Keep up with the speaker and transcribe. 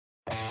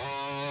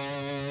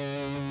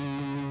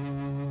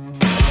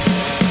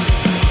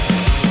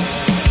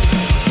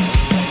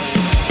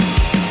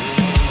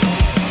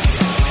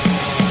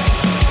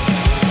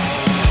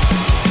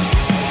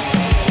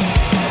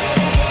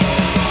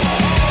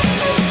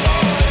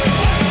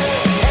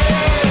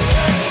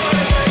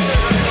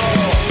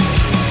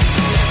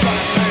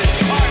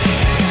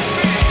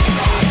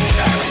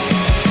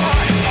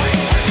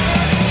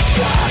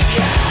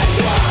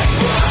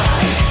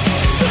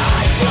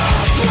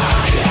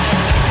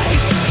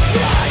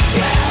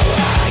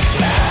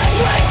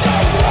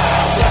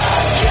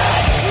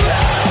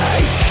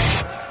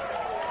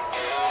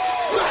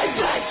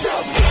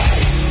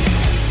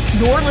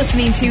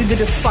listening to The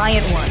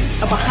Defiant Ones,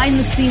 a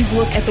behind-the-scenes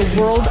look at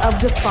the world of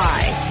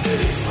Defy.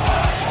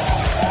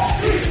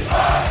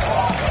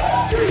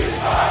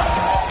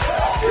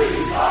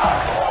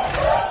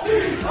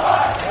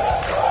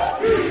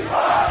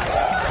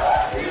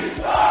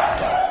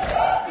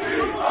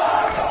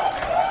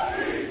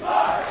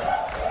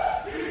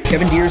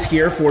 Kevin Deere's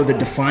here for the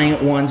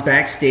Defiant Ones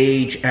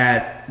backstage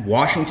at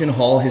Washington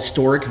Hall,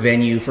 historic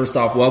venue. First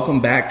off, welcome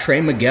back, Trey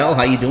Miguel.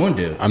 How you doing,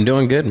 dude? I'm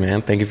doing good,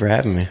 man. Thank you for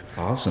having me.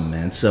 Awesome,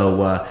 man.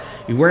 So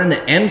you're wearing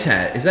the M's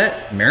hat. Is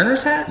that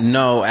Mariners hat?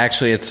 No,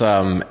 actually, it's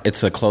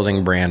a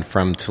clothing brand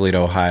from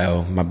Toledo,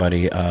 Ohio. My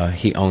buddy,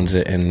 he owns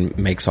it and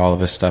makes all of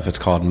his stuff. It's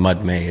called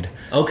Mud Made.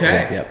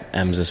 Okay. Yep.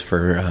 M's is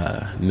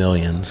for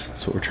millions.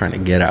 That's what we're trying to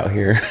get out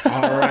here.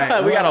 All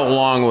right. We got a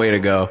long way to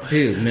go.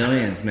 Dude,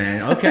 millions,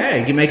 man.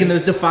 Okay. You're making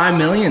those Defy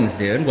millions,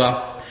 dude.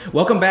 Well,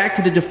 welcome back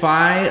to the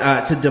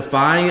Defy.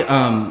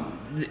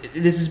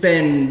 This has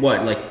been,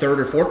 what, like third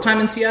or fourth time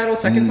in Seattle?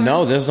 Second time?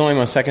 No, this is only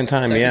my second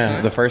time.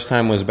 Time? The first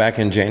time was back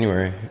in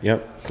January.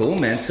 Yep. Cool,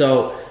 man.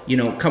 So,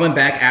 coming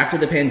back after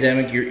the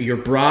pandemic, you're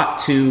brought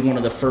to one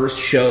of the first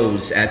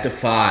shows at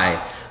Defy.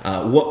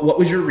 What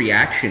was your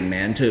reaction,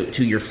 man,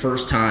 to your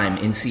first time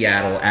in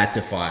Seattle at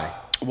Defy?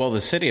 Well,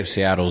 the city of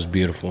Seattle is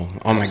beautiful.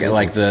 Oh my God,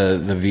 like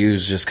the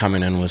views just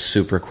coming in was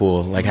super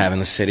cool. Like having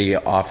the city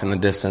off in the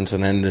distance,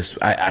 and then this,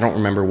 I don't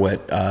remember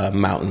what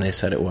mountain they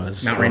said it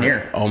was. Mount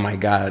Rainier. Oh my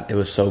God, it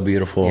was so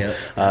beautiful.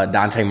 Yep.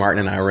 Dante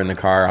Martin and I were in the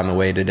car on the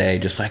way today,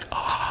 just like,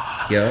 oh.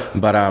 Yeah.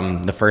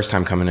 But the first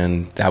time coming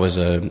in, that was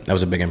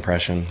a big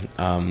impression.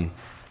 And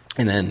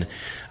then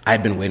I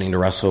had been waiting to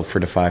wrestle for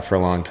Defy for a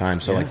long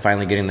time. So like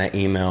finally getting that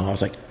email, I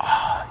was like,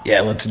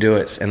 yeah, let's do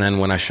it. And then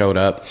when I showed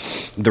up,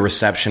 the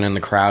reception and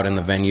the crowd in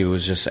the venue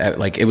was just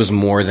like, it was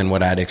more than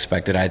what I'd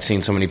expected. I'd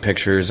seen so many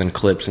pictures and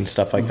clips and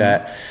stuff like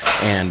that.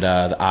 And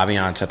the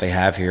ambiance that they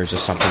have here is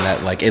just something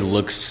that, like, it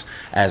looks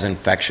as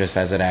infectious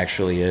as it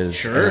actually is.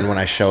 Sure. And when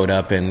I showed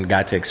up and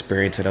got to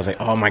experience it, I was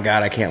like, oh my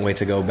God, I can't wait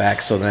to go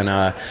back. So then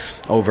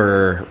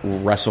over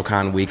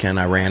WrestleCon weekend,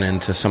 I ran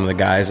into some of the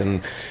guys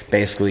and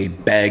basically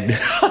begged.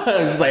 I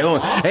was just like,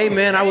 hey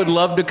man, I would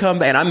love to come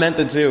back. And I meant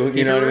it too,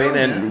 you know what I mean?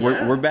 And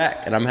we're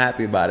back, and I'm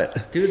happy about it.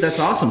 Dude, that's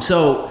awesome.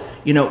 So,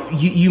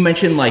 you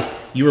mentioned like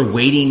you were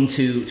waiting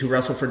to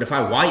wrestle for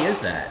Defy. Why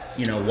is that?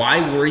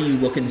 Why were you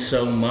looking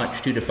so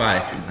much to Defy?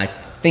 I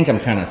think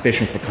I'm kind of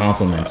fishing for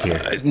compliments here.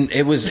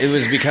 It was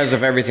because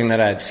of everything that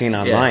I had seen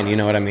online. You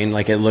know what I mean?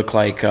 Like, it looked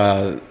like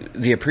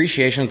the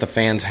appreciation that the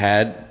fans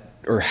had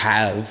or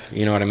have,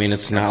 you know what I mean?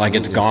 It's not like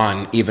it's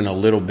gone even a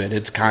little bit.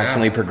 It's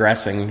constantly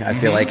progressing. I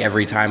feel like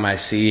every time I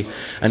see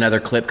another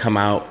clip come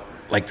out,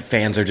 like, the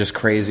fans are just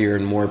crazier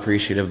and more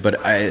appreciative.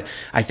 But I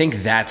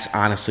think that's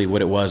honestly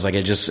what it was. Like,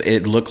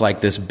 it looked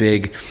like this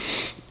big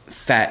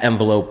fat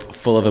envelope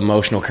full of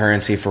emotional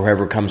currency for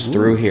whoever comes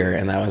through here.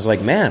 And I was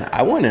like, man,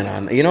 I want in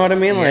on, you know what I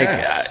mean?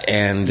 Yes. Like,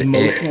 and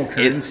emotional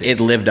currency. It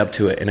lived up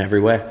to it in every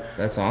way.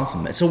 That's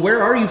awesome. So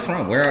where are you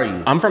from? Where are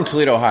you? I'm from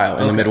Toledo, Ohio,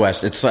 in the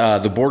Midwest. It's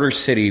the border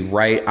city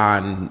right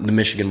on the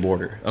Michigan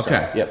border.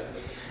 Okay. So, yep.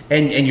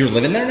 And you're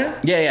living there now?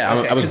 Yeah.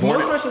 Okay. I was born.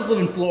 Most wrestlers live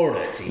in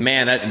Florida, it seems.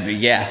 Man,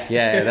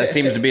 that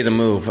seems to be the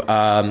move.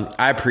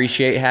 I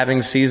appreciate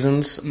having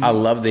seasons. I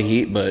love the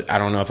heat, but I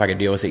don't know if I could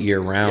deal with it year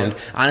round. Yeah.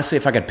 Honestly,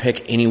 if I could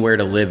pick anywhere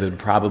to live, it would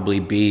probably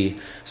be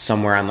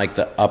somewhere on like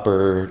the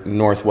upper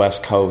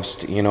northwest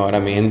coast. You know what I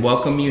mean?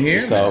 Welcome you here.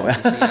 So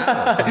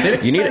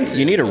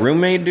you need a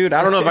roommate, dude.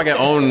 I don't know if I could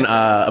own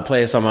a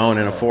place on my own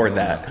and afford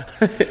that.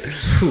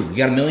 You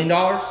got $1 million?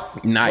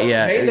 Not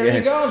yet. Hey, there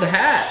you go. The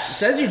hat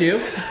says you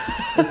do.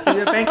 Let's see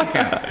the bank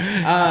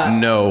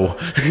account. No.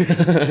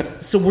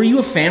 So were you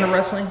a fan of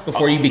wrestling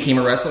before you became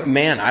a wrestler?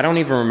 Man, I don't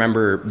even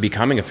remember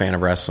becoming a fan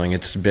of wrestling.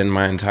 It's been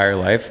my entire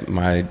life.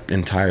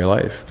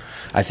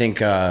 I think...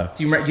 Do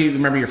you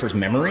remember your first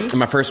memory?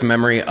 My first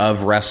memory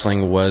of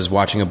wrestling was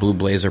watching a Blue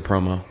Blazer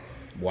promo.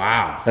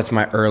 Wow. That's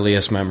my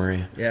earliest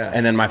memory. Yeah.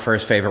 And then my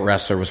first favorite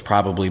wrestler was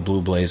probably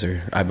Blue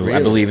Blazer. I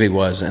Really? believe he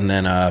was. And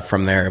then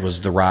from there, it was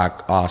The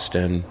Rock,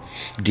 Austin,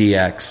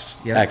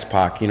 DX,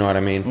 X-Pac. You know what I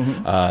mean?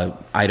 Mm-hmm.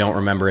 I don't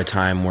remember a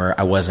time where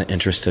I wasn't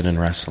interested in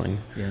wrestling.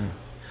 Yeah.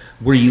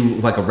 Were you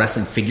like a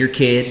wrestling figure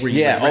kid? Were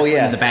you like wrestling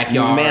in the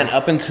backyard? Man,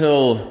 up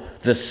until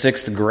the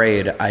 6th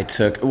grade, I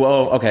took...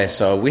 Well, okay,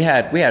 so we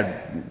had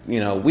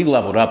we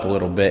leveled up a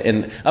little bit.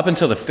 And up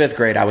until the 5th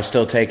grade, I was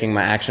still taking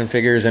my action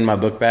figures in my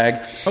book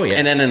bag. Oh, yeah.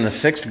 And then in the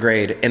 6th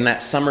grade, in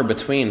that summer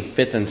between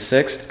 5th and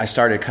 6th, I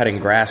started cutting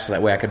grass so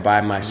that way I could buy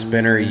my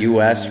Spinner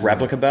US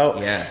replica belt.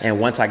 Yes. And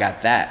once I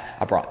got that,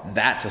 I brought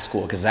that to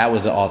school because that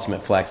was the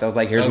ultimate flex. I was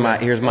like, here's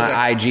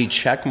my IG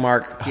check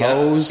mark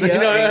hose.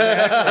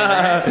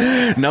 Yeah,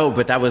 exactly. No,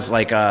 but that was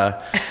like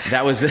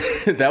that was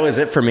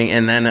it for me.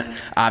 And then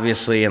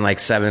obviously in like like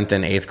 7th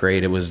and 8th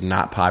grade, it was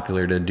not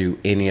popular to do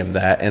any of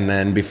that. And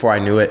then before I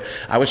knew it,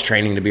 I was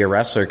training to be a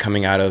wrestler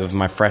coming out of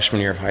my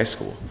freshman year of high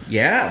school.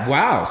 Yeah,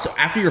 wow. So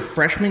after your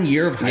freshman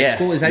year of high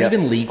school, is that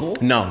even legal?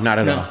 No, not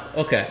at all.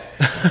 Okay.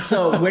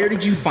 So where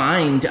did you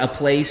find a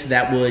place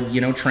that would,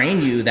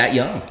 train you that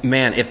young?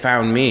 Man, it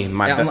found me.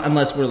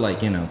 Unless we're like,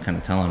 kind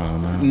of telling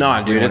on them.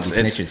 No, dude, it's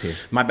snitches here.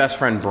 My best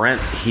friend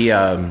Brent.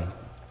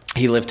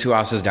 He lived 2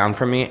 houses down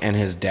from me, and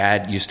his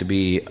dad used to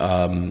be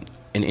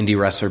an indie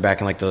wrestler back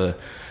in like the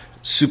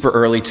super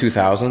early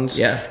 2000s.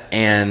 Yeah.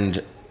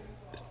 And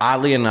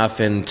oddly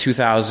enough, in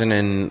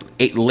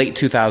 2008, late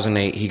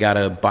 2008, he got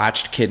a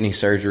botched kidney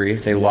surgery.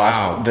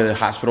 The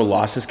hospital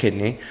lost his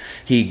kidney.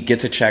 He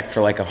gets a check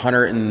for like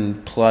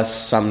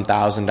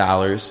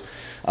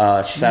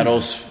 $100,000+.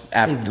 Settles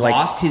after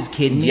lost his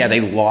kidney. Yeah,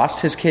 they lost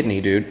his kidney,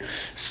 dude.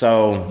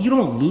 So you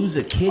don't lose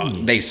a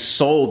kidney. They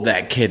sold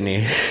that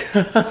kidney.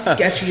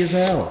 Sketchy as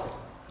hell.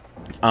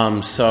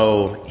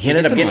 So he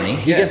ended up getting money.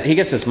 He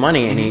gets this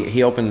money, and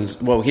he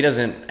opens. Well, he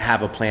doesn't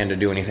have a plan to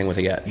do anything with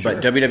it yet. Sure.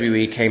 But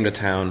WWE came to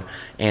town,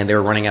 and they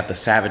were running at the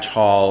Savage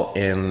Hall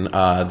in the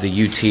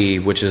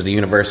UT, which is the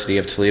University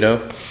of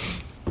Toledo.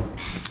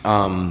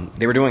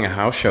 They were doing a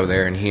house show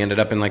there, and he ended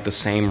up in like the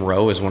same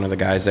row as one of the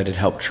guys that had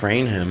helped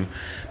train him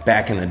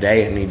back in the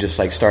day, and he just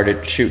like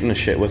started shooting the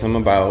shit with him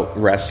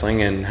about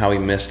wrestling and how he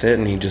missed it,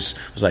 and he just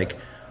was like,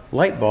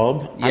 light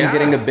bulb, I'm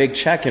getting a big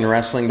check, and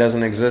wrestling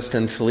doesn't exist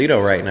in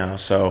Toledo right now.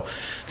 So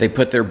they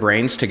put their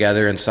brains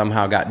together and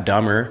somehow got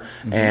dumber,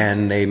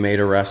 and they made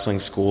a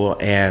wrestling school,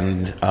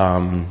 and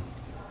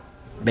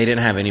they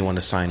didn't have anyone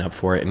to sign up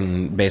for it.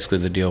 And basically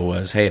the deal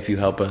was, hey, if you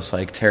help us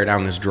like tear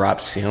down this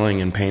drop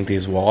ceiling and paint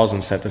these walls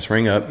and set this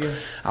ring up,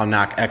 I'll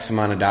knock X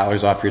amount of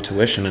dollars off your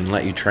tuition and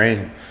let you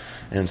train.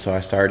 And so I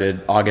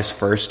started August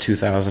 1st,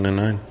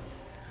 2009.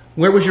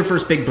 Where was your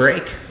first big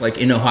break? Like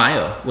in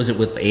Ohio? Was it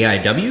with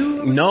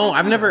AIW? No,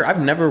 I've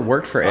never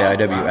worked for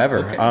AIW ever.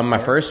 Okay. My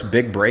first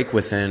big break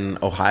within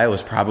Ohio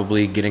was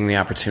probably getting the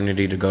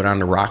opportunity to go down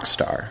to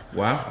Rockstar.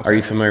 Wow. Okay. Are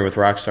you familiar with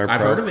Rockstar Pro?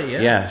 I've heard of it,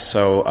 yeah. Yeah,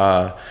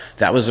 so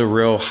that was a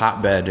real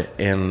hotbed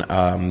in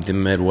the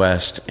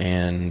Midwest,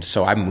 and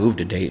so I moved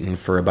to Dayton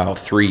for about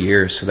 3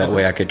 years so that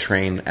way I could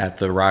train at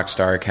the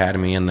Rockstar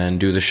Academy and then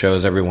do the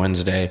shows every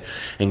Wednesday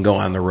and go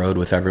on the road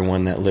with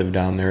everyone that lived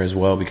down there as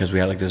well, because we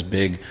had like this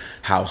big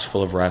house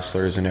full of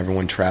wrestlers and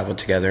everyone traveled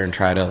together and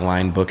tried to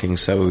align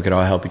bookings so we could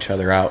all help each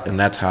other out. And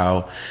that's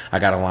how I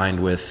got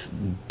aligned with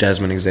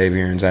Desmond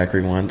Xavier and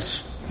Zachary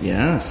Wentz.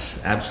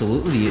 Yes,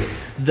 absolutely.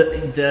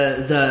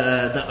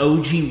 The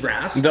OG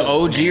Rascals. The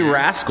OG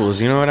Rascals,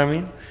 you know what I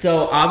mean?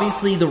 So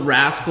obviously the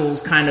Rascals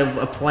kind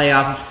of play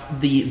off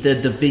the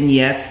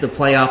vignettes, the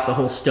play off the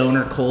whole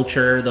stoner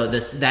culture, that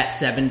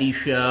 70s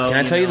show. Can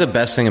I tell you the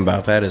best thing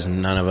about that is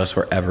none of us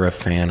were ever a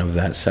fan of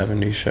that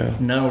 70s show.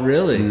 No,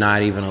 really?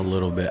 Not even a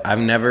little bit.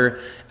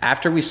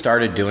 After we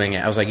started doing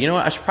it, I was like, you know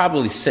what? I should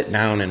probably sit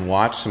down and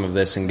watch some of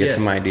this and get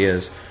some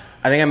ideas.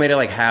 I think I made it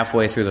like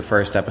halfway through the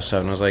first episode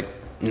and I was like,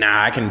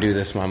 nah, I can do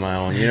this on my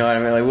own. You know what I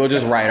mean? Like, we'll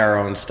just write our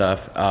own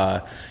stuff.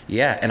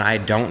 And I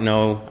don't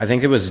know. I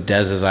think it was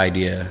Dez's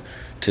idea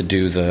to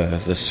do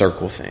the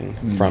circle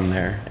thing from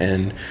there.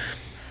 And,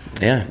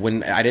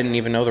 when I didn't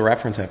even know the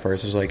reference at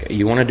first. It was like,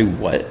 you want to do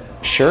what?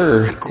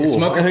 Sure, cool.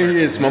 Smoking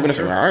a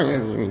cigar. All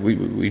right,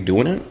 we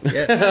doing it?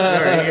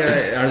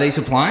 Yeah. Are they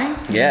supplying?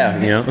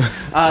 Yeah,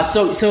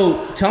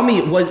 So tell me,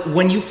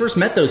 when you first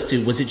met those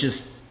two, was it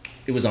just,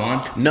 it was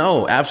on?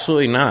 No,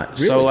 absolutely not.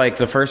 Really? So, like,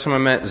 the first time I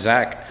met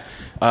Zach,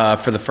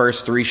 for the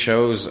first 3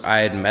 shows I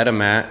had met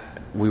him at,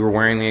 we were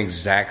wearing the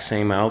exact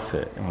same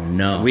outfit. Oh,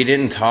 no. We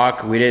didn't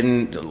talk. We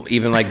didn't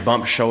even, like,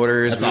 bump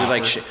shoulders. That's we were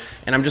like,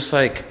 and I'm just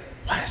like,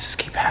 why does this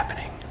keep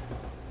happening?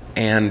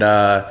 And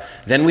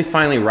then we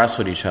finally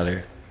wrestled each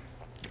other.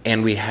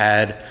 And we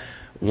had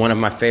one of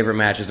my favorite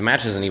matches. The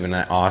match isn't even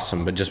that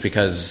awesome, but just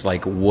because,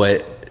 like,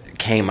 what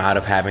came out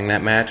of having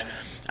that match,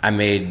 I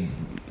made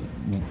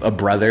a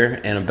brother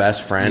and a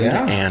best friend.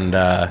 Yeah. And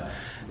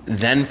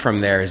then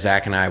from there,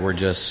 Zach and I were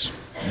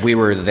we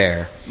were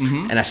there.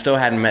 And I still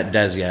hadn't met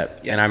Dez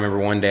yet. And I remember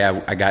one day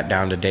I got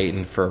down to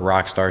Dayton for a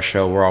Rockstar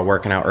show. We're all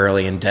working out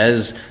early. And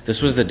Dez,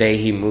 this was the day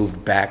he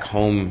moved back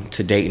home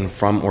to Dayton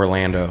from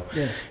Orlando.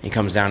 Yeah. He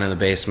comes down in the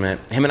basement.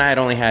 Him and I had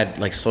only had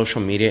like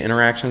social media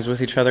interactions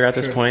with each other at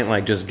this point,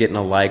 like just getting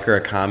a like or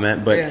a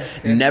comment, but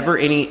never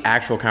any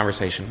actual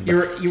conversation.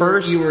 You were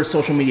a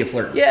social media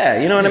flirt.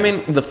 Yeah, you know what I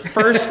mean? The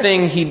first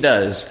thing he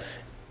does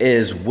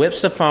is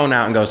whips the phone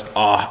out and goes,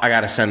 oh, I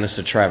got to send this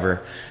to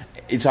Trevor.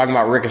 He's talking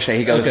about Ricochet.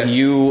 He goes,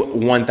 you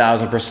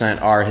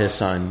 1,000% are his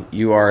son.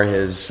 You are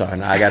his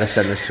son. I got to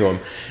send this to him.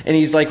 And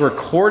he's like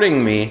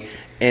recording me,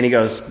 and he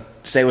goes,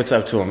 say what's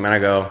up to him. And I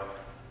go,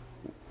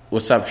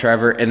 what's up,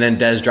 Trevor? And then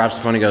Dez drops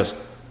the phone and he goes,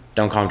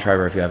 don't call him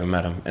Trevor if you haven't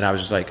met him. And I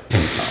was just like,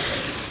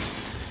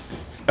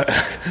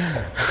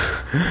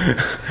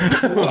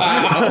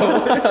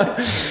 Wow.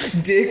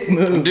 Dick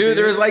move. Dude,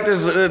 there was like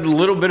this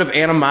little bit of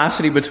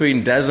animosity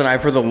between Des and I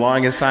for the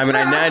longest time, and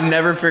I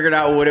never figured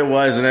out what it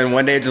was. And then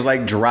one day it just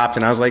like dropped,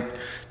 and I was like,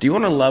 "Do you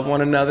want to love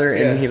one another?"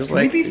 And he was Can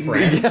like, we be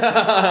friends?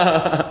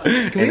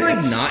 Can we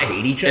like not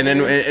hate each other?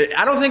 And then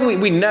I don't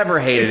think we never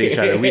hated each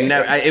other. We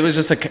never. It was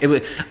just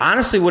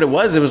honestly what it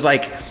was. It was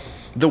like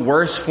the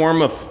worst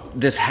form of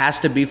this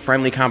has to be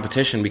friendly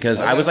competition because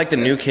I was like the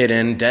new kid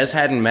in. Des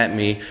hadn't met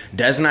me.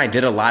 Des and I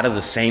did a lot of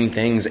the same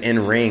things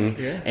in ring,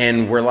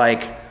 and we're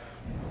like,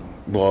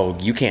 well,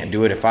 you can't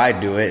do it if I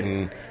do it,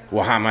 and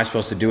well, how am I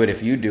supposed to do it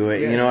if you do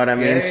it? You know what I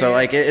mean? So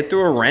like it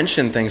threw a wrench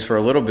in things for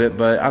a little bit,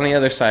 but on the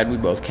other side, we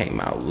both came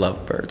out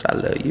lovebirds. I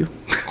love you.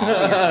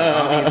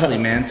 Obviously,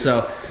 man.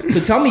 So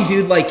tell me,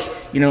 dude, like,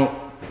 you know,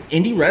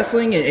 indie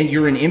wrestling and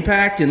you're in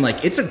Impact and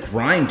like it's a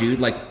grind,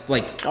 dude. Like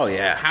oh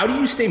yeah. How do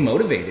you stay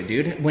motivated,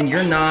 dude? When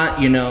you're not,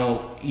 you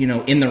know,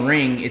 in the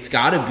ring, it's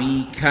got to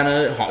be kind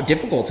of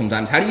difficult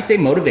sometimes. How do you stay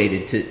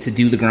motivated to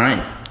do the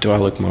grind? Do I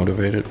look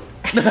motivated?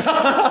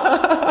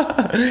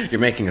 You're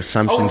making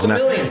assumptions now.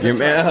 Millions.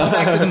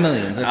 Back to the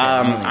millions. Okay,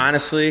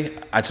 honestly,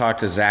 I talk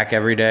to Zach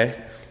every day.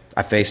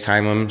 I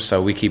FaceTime him,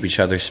 so we keep each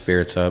other's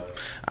spirits up.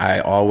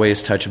 I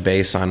always touch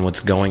base on what's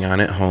going on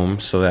at home,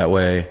 so that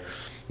way,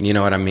 you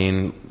know what I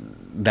mean,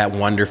 that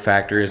wonder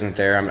factor isn't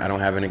there. I don't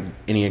have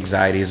any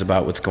anxieties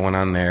about what's going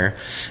on there.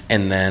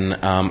 And then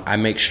I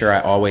make sure I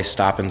always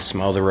stop and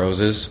smell the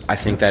roses. I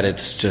think that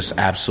it's just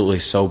absolutely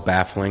so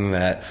baffling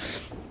that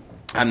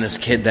I'm this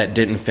kid that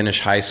didn't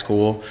finish high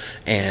school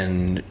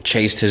and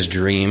chased his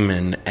dream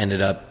and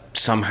ended up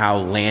somehow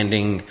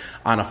landing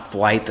on a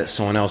flight that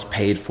someone else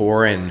paid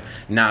for, and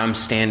now I'm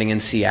standing in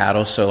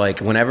Seattle. So like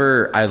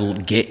whenever I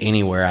get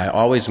anywhere, I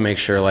always make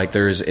sure like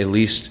there's at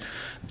least,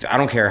 I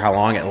don't care how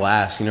long it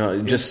lasts, you know,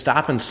 just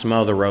stop and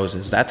smell the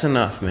roses. That's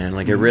enough, man.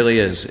 Like it really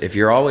is. If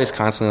you're always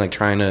constantly like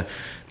trying to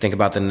think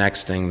about the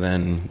next thing,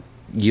 then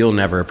you'll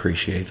never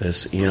appreciate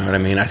this. You know what I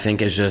mean? I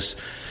think it's just,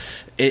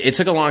 it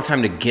took a long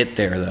time to get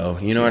there though.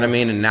 You know what I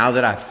mean? And now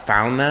that I've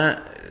found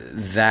that,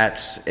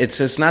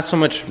 it's not so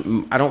much,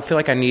 I don't feel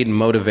like I need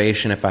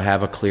motivation if I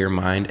have a clear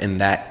mind, and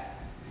that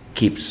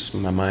keeps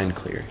my mind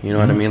clear. You know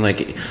what I mean?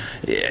 Like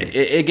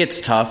it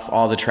gets tough,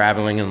 all the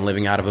traveling and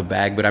living out of a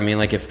bag, but I mean,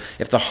 like if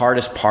the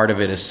hardest part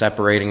of it is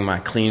separating my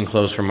clean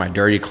clothes from my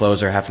dirty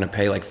clothes, or having to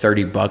pay like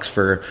 $30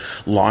 for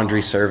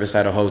laundry service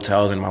at a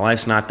hotel, then my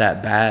life's not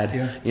that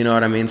bad. You know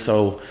what I mean?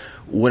 So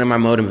what am I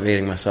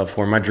motivating myself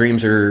for? My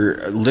dreams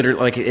are literally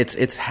like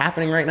it's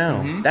happening right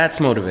now. That's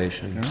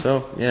motivation.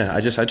 So yeah,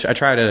 I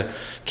try to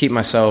keep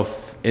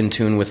myself in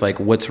tune with like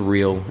what's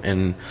real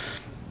and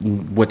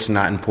what's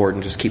not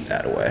important. Just keep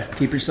that away.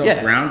 Keep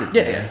yourself grounded.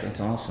 Yeah, that's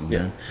awesome,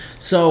 man.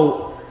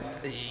 So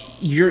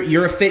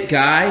you're a fit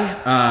guy.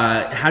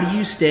 How do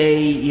you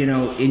stay, you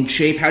know, in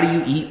shape? How do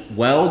you eat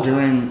well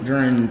during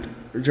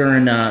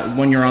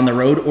when you're on the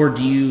road, or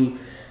do you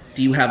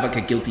have like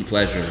a guilty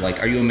pleasure?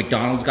 Like, are you a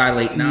McDonald's guy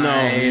late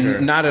night? No,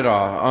 not at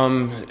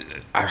all.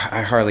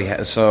 I hardly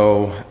have.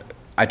 So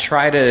I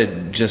try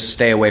to just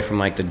stay away from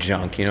like the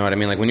junk. You know what I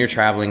mean? Like when you're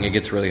traveling, it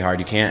gets really hard.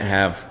 You can't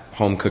have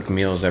home cooked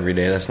meals every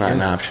day. That's not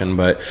an option.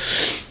 But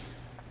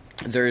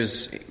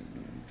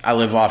I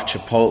live off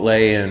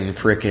Chipotle and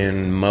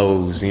frickin'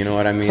 Moe's. You know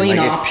what I mean? Clean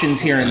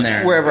options here and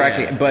there. Wherever I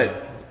can. But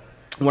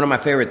one of my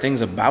favorite things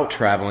about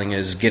traveling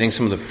is getting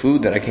some of the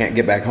food that I can't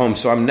get back home.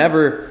 So I'm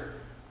never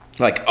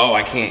like, oh,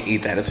 I can't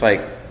eat that. It's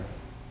like,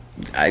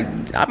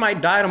 I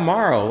might die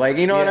tomorrow. Like,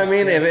 you know what I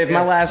mean? If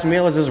my last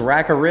meal is this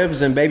rack of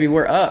ribs, then baby,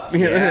 we're up.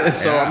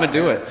 So I'm gonna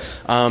do it.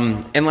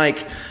 And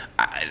like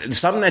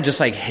something that just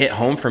like hit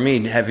home for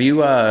me. Have you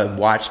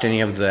watched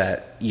any of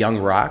that Young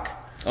Rock?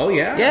 Oh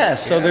yeah. Yeah.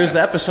 So there's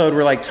the episode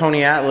where like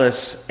Tony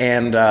Atlas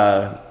and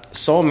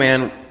Soul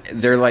Man,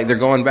 they're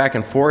going back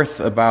and forth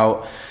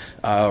about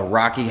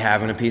Rocky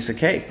having a piece of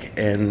cake,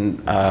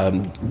 and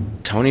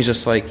Tony's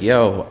just like,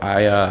 yo,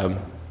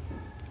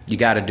 you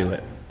got to do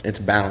it. It's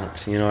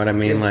balance. You know what I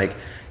mean? Yeah. Like,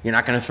 you're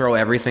not going to throw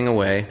everything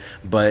away.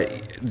 But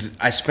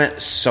I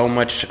spent so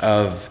much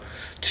of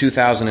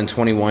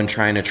 2021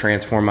 trying to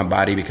transform my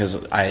body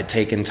because I had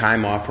taken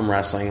time off from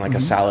wrestling, like a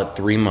solid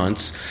 3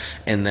 months.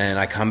 And then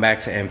I come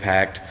back to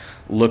Impact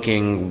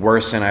looking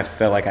worse than I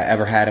felt like I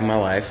ever had in my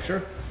life.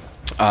 Sure.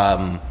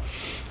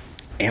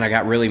 And I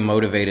got really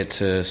motivated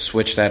to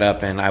switch that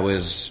up, and I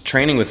was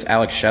training with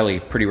Alex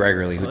Shelley pretty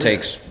regularly, who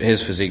takes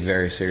his physique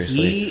very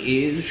seriously.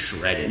 He is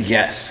shredded.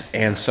 Yes,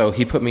 and so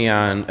he put me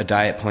on a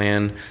diet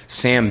plan.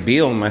 Sam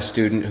Beal, my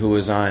student who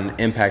was on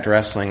Impact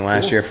Wrestling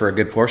last year for a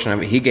good portion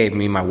of it, he gave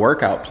me my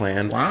workout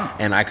plan. Wow.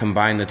 And I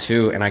combined the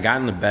two, and I got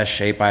in the best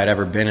shape I had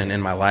ever been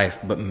in my life,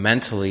 but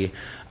mentally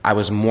I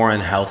was more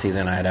unhealthy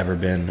than I had ever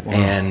been. Wow.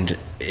 And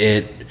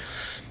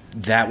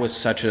that was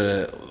such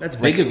a... That's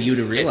big of you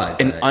to realize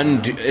an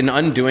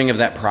undoing of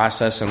that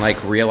process, and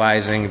like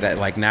realizing that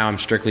like now I'm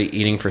strictly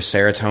eating for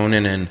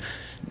serotonin and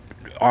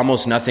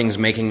almost nothing's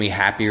making me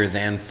happier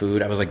than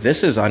food. I was like,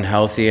 this is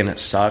unhealthy and it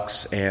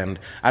sucks and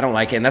I don't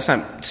like it. And that's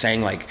not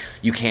saying like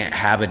you can't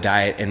have a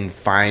diet and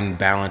find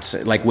balance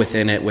like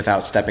within it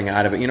without stepping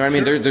out of it. You know what I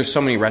mean? There's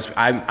so many recipes.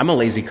 I'm a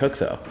lazy cook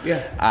though.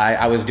 Yeah.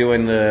 I was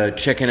doing the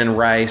chicken and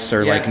rice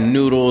or like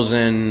noodles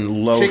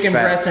and low chicken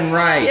fat. Breast and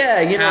rice. Yeah,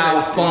 you know,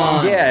 how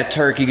fun. Yeah,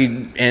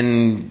 turkey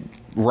and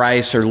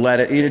rice or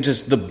lettuce. You know,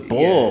 just the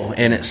bull,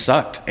 and it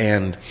sucked.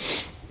 And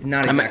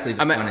not exactly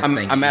the funnest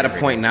thing. I'm at a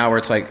point now where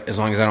it's like, as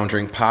long as I don't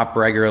drink pop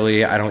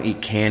regularly, I don't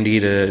eat candy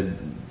to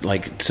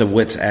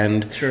wit's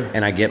end,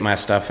 and I get my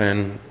stuff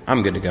in,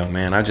 I'm good to go,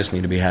 man. I just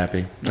need to be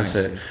happy. That's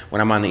it. When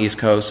I'm on the East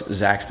Coast,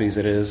 Zaxby's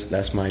it is.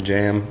 That's my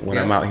jam. When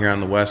I'm out here on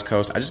the West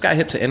Coast, I just got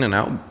hip to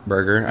In-N-Out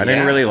Burger. I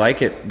didn't really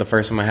like it the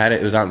first time I had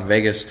it. It was out in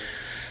Vegas.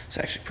 It's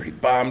actually pretty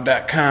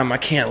bomb.com. I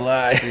can't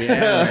lie.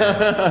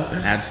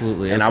 Yeah,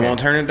 absolutely. And I won't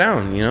turn it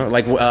down. You know,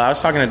 like I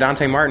was talking to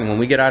Dante Martin when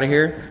we get out of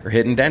here. We're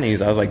hitting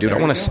Denny's. I was like, dude, I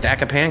want a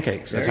stack of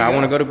pancakes. That's how I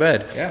want to go to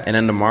bed. Yeah. And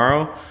then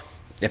tomorrow,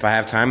 if I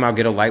have time, I'll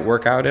get a light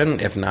workout in.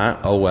 If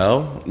not, oh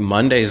well.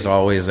 Monday's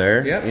always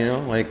there. Yeah. You know,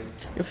 like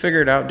you'll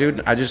figure it out,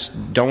 dude. I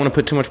just don't want to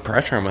put too much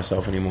pressure on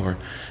myself anymore.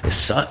 It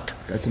sucked.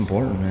 That's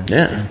important, man.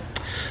 Yeah.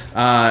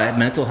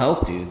 Mental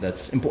health, dude.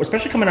 That's important,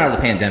 especially coming out of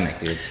the pandemic,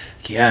 dude.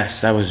 Yes,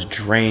 that was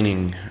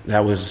draining.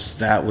 That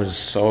was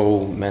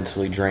so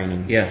mentally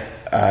draining. Yeah.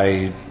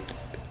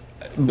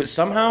 But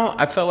somehow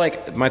I felt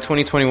like my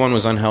 2021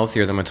 was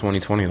unhealthier than my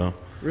 2020 though.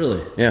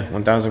 Really? Yeah,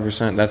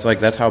 1,000%.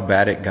 That's how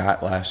bad it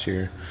got last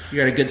year. You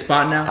got a good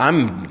spot now?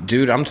 I'm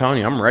telling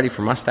you, I'm ready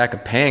for my stack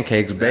of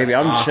pancakes, baby.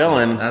 I'm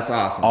chilling. That's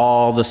awesome.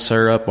 All the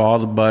syrup, all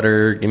the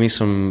butter. Give me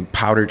some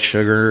powdered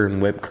sugar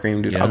and whipped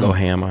cream, dude. I'll go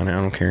ham on it.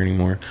 I don't care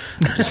anymore.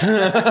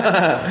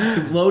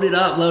 Load it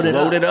up. Load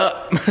it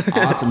up.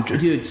 Awesome,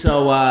 dude.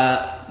 So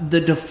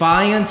the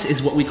Defiance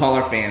is what we call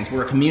our fans.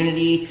 We're a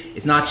community.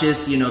 It's not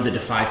just the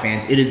Defy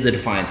fans. It is the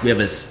Defiance. We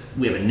have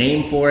a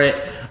name for it.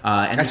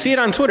 And I see it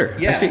on Twitter.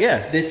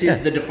 Yeah, this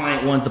is the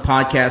Defiant Ones, the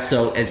podcast.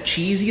 So as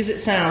cheesy as it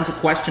sounds, a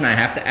question I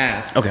have to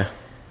ask. Okay.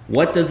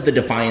 What does the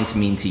Defiance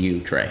mean to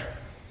you, Trey?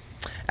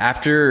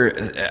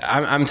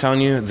 I'm telling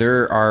you,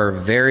 there are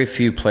very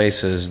few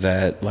places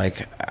that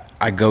like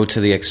I go to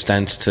the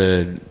extent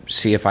to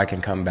see if I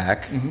can come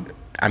back. Mm-hmm.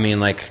 I mean,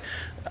 like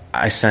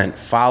I sent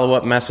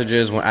follow-up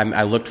messages when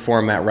I looked for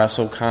him at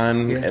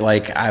WrestleCon. Yeah.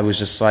 Like I was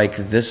just like,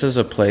 this is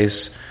a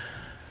place.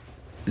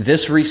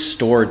 This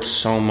restored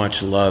so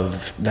much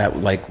love that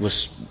like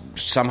was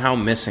somehow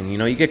missing. You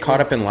know, you get caught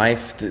up in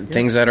life.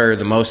 Things that are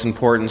the most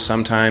important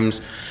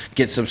sometimes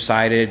get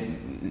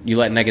subsided. You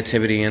let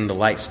negativity in, the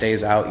light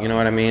stays out. You know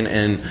what I mean?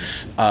 And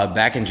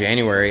back in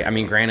January, I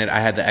mean, granted, I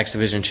had the X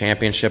Division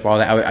Championship, all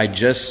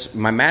that.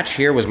 My match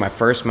here was my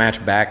first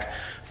match back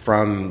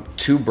from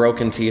 2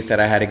 broken teeth that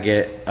I had to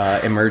get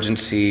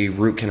emergency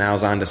root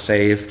canals on to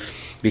save.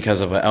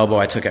 Because of an elbow,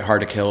 I took it hard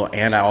to kill,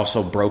 and I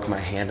also broke my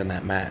hand in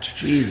that match.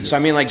 Jesus. So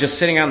I mean, like just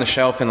sitting on the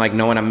shelf and like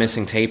knowing I'm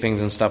missing tapings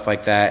and stuff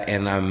like that,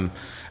 and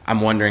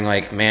I'm wondering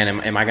like, man,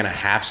 am I going to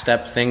half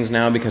step things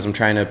now because I'm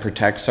trying to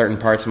protect certain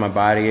parts of my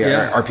body?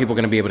 Yeah. Are people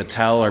going to be able to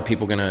tell? Are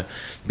people going to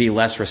be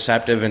less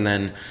receptive? And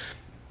then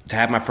to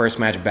have my first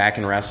match back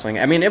in wrestling,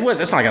 I mean, it's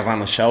not like I was on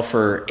the shelf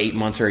for 8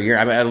 months or a year.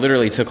 I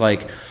literally took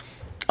like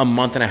a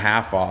month and a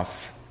half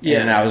off.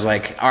 Yeah. And I was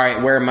like, all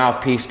right, wear a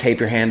mouthpiece, tape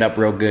your hand up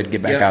real good,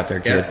 get back out there,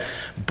 kid. Yeah.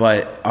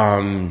 But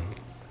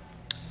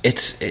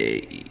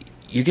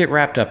you get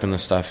wrapped up in the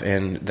stuff.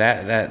 And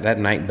that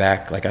night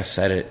back, like I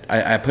said it,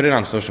 I put it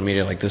on social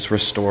media, like this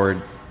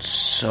restored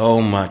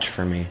so much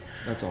for me.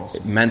 That's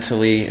awesome.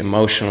 Mentally,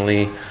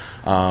 emotionally,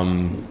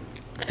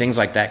 things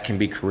like that can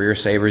be career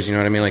savers, you know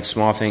what I mean? Like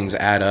small things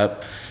add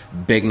up.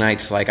 Big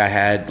nights like I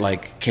had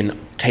like can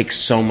take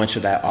so much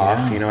of that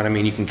off. You know what I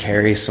mean? You can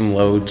carry some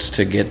loads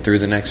to get through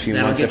the next few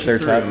months if they're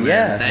tough. Man.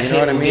 Yeah, that you know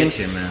what I mean?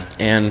 You,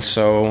 and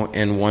so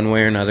in one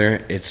way or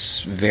another,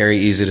 it's very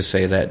easy to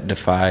say that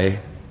Defy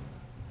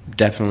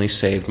definitely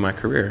saved my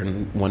career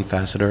in one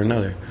facet or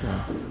another.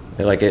 Wow.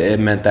 Like it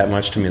meant that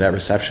much to me, that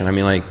reception. I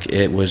mean, like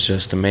it was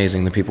just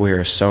amazing. The people here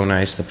are so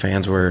nice. The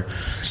fans were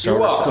so. You're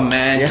welcome,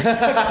 man.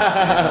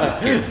 But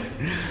dude,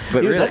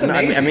 really, that's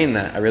amazing. I mean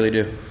that. I really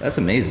do. That's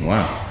amazing.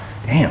 Wow.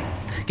 Damn.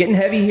 Getting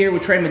heavy here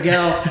with Trey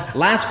Miguel.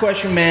 Last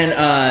question,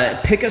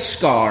 man. Pick a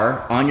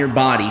scar on your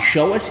body.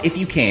 Show us if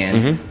you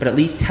can, but at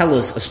least tell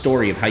us a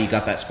story of how you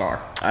got that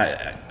scar.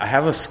 I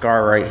have a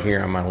scar right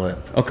here on my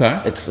lip.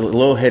 Okay. It's a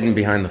little hidden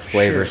behind the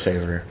flavor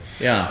saver.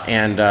 Yeah.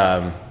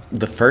 And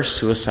the first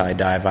suicide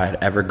dive I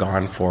had ever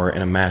gone for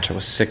in a match, I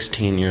was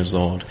 16 years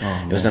old.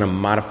 Oh, it was in a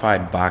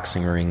modified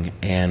boxing ring,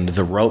 and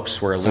the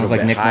ropes were a little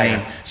bit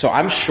higher. So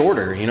I'm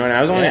shorter, you know, and I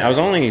was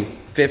only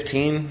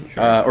 15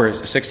 or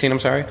 16. I'm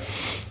sorry.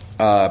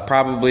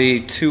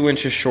 Probably 2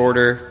 inches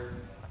shorter,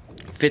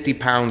 50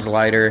 pounds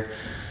lighter.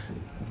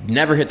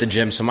 Never hit the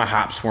gym, so my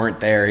hops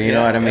weren't there. You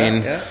know what I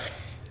mean? Yeah.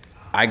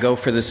 I go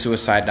for the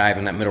suicide dive,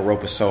 and that middle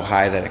rope was so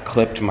high that it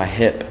clipped my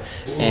hip.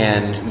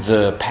 And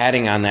the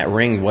padding on that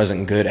ring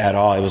wasn't good at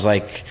all. It was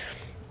like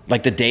the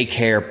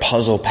daycare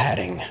puzzle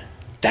padding.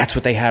 that's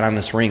what they had on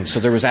this ring. So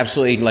there was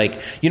absolutely,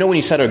 like, you know when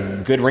you set a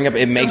good ring up,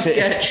 it makes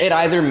it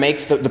either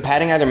makes the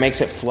padding either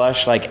makes it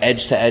flush, like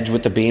edge to edge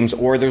with the beams,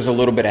 or there's a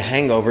little bit of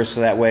hangover,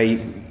 so that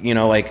way, you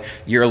know, like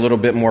you're a little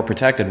bit more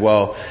protected.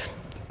 Well,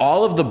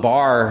 all of the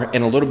bar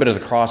and a little bit of the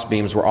cross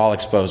beams were all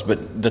exposed,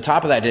 but the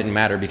top of that didn't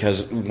matter,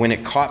 because when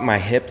it caught my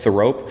hip, the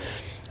rope,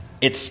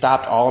 it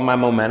stopped all of my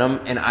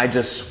momentum, and I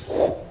just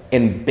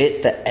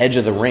bit the edge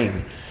of the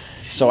ring.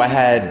 So I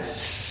had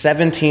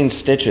 17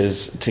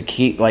 stitches to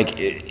keep,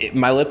 like,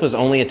 my lip was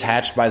only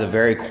attached by the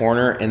very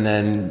corner, and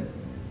then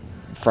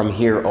from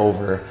here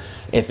over,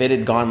 if it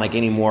had gone like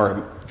any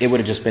more, it would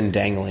have just been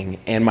dangling.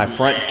 And my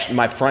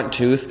front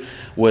tooth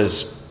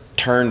was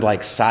turned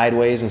like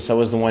sideways, and so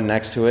was the one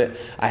next to it.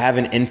 I have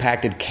an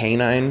impacted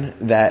canine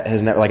that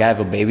has never, like, I have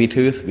a baby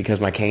tooth because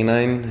my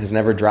canine has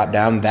never dropped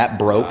down. That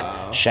broke,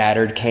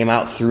 shattered, came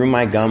out through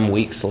my gum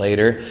weeks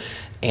later.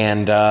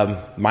 And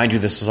mind you,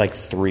 this was like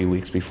 3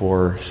 weeks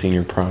before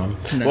senior prom.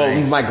 Nice.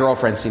 Well, my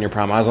girlfriend's senior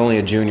prom. I was only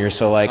a junior,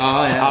 so like,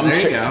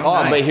 there you go.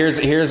 Oh, nice. But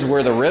here's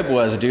where the rib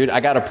was, dude. I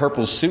got a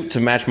purple suit to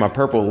match my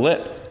purple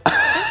lip.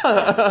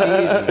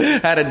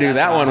 Had to do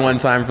that one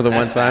time for the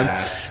one time.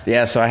 Badass.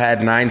 Yeah, so I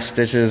had 9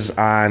 stitches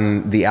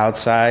on the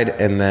outside,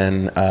 and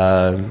then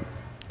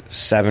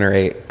 7 or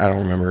 8. I don't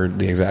remember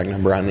the exact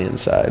number on the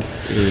inside.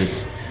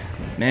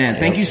 Man,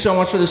 thank you so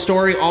much for the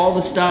story, all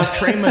the stuff.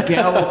 Trey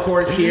Miguel, of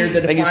course, here.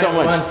 The Thank you so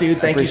much,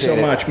 dude. Thank you so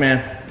much,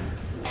 man.